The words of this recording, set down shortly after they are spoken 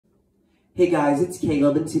Hey guys, it's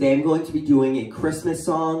Caleb, and today I'm going to be doing a Christmas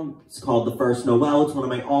song. It's called The First Noel. It's one of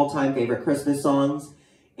my all-time favorite Christmas songs.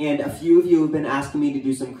 And a few of you have been asking me to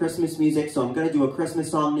do some Christmas music, so I'm going to do a Christmas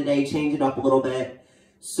song today, change it up a little bit.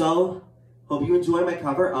 So, hope you enjoy my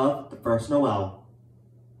cover of The First Noel.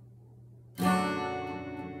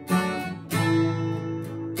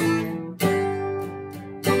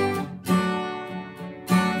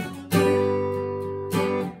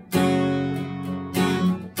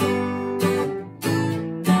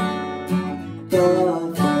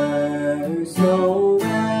 The first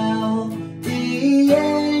Noel, the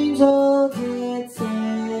angel did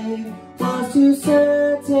say, was to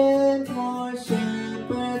certain poor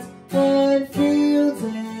shepherds and fields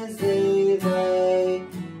as they lay,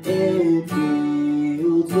 in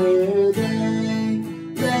fields where they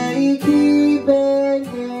lay keeping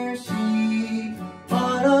their sheep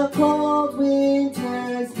on a cold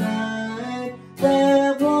winter's night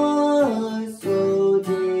that was so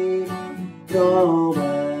deep. Noel,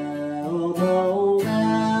 Noel,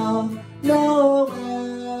 Noel,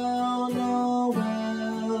 Noel,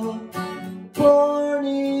 born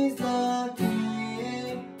is the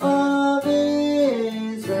King of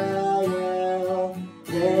Israel.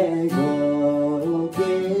 They woke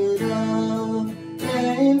it up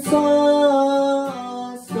and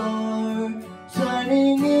saw a star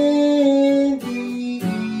shining in the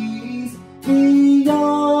east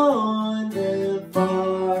beyond them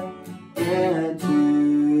far. And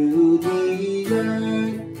to the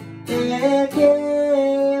earth it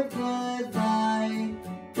gave good light,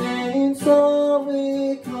 and so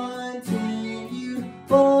it continued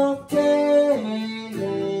both day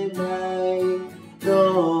and night.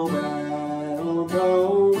 Noel,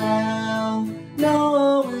 Noel,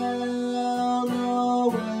 Noel,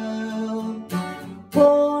 Noel,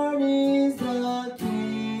 born is the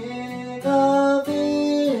King of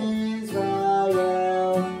Israel.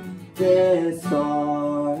 This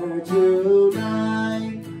star drew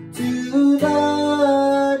nigh to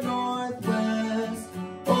the northwest,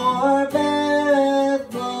 o'er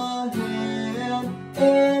Bethlehem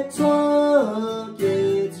it took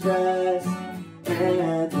its rest,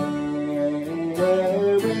 and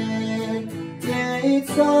there it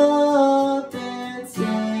stopped and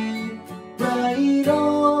stayed right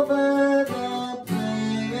over the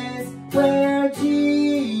place where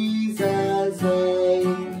Jesus lay.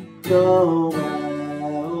 Noel,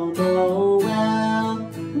 Noel,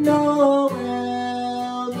 Noel,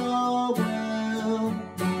 Noel,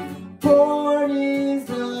 born is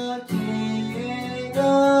the King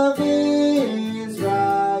of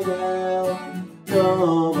Israel.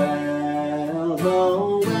 Noel,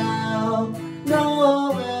 Noel,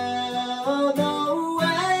 Noel, Noel,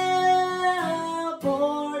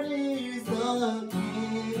 born is the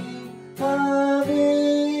King of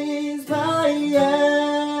Israel.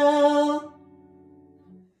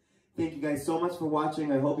 Thank you guys so much for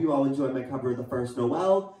watching. I hope you all enjoyed my cover of The First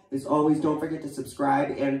Noel. As always, don't forget to subscribe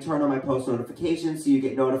and turn on my post notifications so you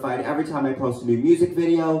get notified every time I post a new music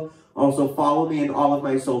video. Also, follow me in all of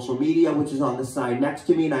my social media, which is on the side next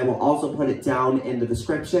to me, and I will also put it down in the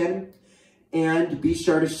description. And be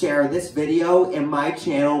sure to share this video and my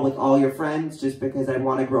channel with all your friends, just because I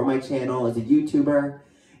want to grow my channel as a YouTuber.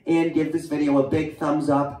 And give this video a big thumbs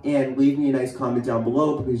up and leave me a nice comment down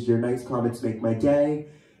below, because your nice comments make my day.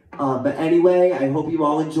 But anyway, I hope you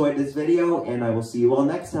all enjoyed this video, and I will see you all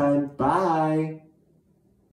next time. Bye!